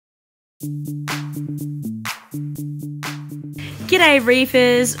G'day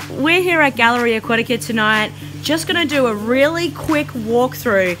Reefers, we're here at Gallery Aquatica tonight, just going to do a really quick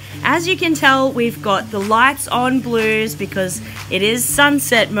walkthrough. As you can tell, we've got the lights on blues because it is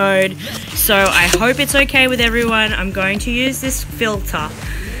sunset mode, so I hope it's okay with everyone. I'm going to use this filter.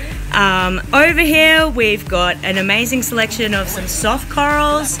 Over here we've got an amazing selection of some soft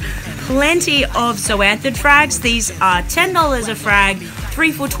corals, plenty of zoanthid frags. These are $10 a frag,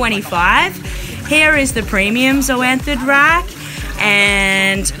 3 for $25. Here is the premium zoanthid rack,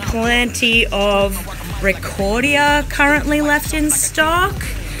 and plenty of Recordia currently left in stock.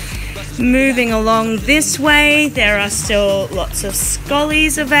 Moving along this way, there are still lots of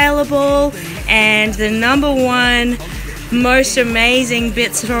Scullies available, and the number one most amazing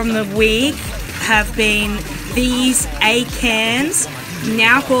bits from the week have been these acans,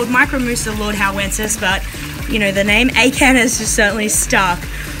 now called Micromusa Lord Hauensis, but you know, the name acan has just certainly stuck.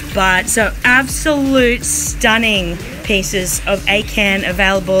 But so absolute stunning pieces of acan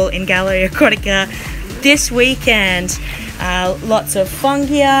available in Gallery Aquatica this weekend. Lots of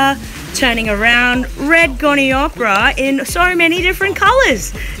fungia turning around, red goniopera in so many different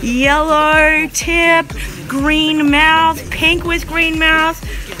colors. Yellow tip, green mouth, pink with green mouth,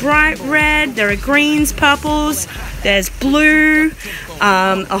 bright red. There are greens, purples, there's blue,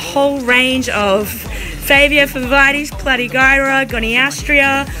 a whole range of Favia Favites, Platygyra,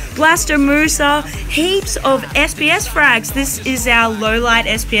 Goniastria, Blastomusa, heaps of SPS frags. This is our low light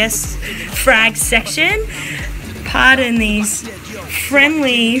SPS frag section. Pardon these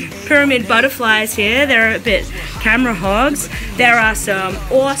friendly pyramid butterflies here, they're a bit camera hogs. There are some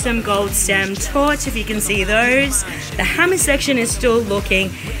awesome gold stem torch, if you can see those. The hammer section is still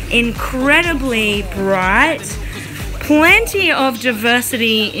looking incredibly bright. Plenty of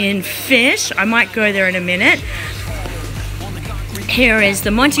diversity in fish. I might go there in a minute. Here is the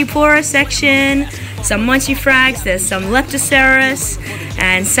Montipora section, some Montifrags, there's some Leptocerus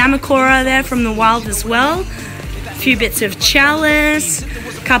and Samacora there from the wild as well. A few bits of Chalice,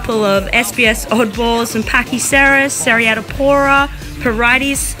 a couple of SPS oddballs, some Pachyceras, Seriatopora,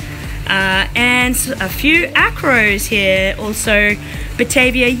 Parites, and a few acros here, also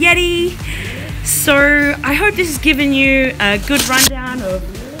Batavia Yeti. So I hope this has given you a good rundown of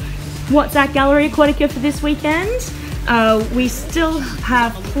what's at Gallery Aquatica for this weekend. We still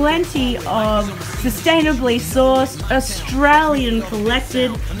have plenty of sustainably sourced, Australian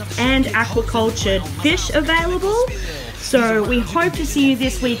collected and aquacultured fish available. So we hope to see you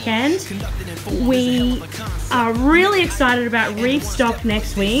this weekend. We are really excited about Reef stock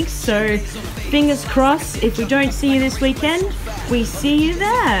next week, so fingers crossed if we don't see you this weekend, we see you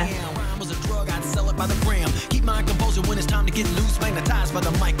there. Keep my composure when it's time to get loose. Magnetized by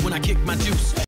the mic when I kick my juice.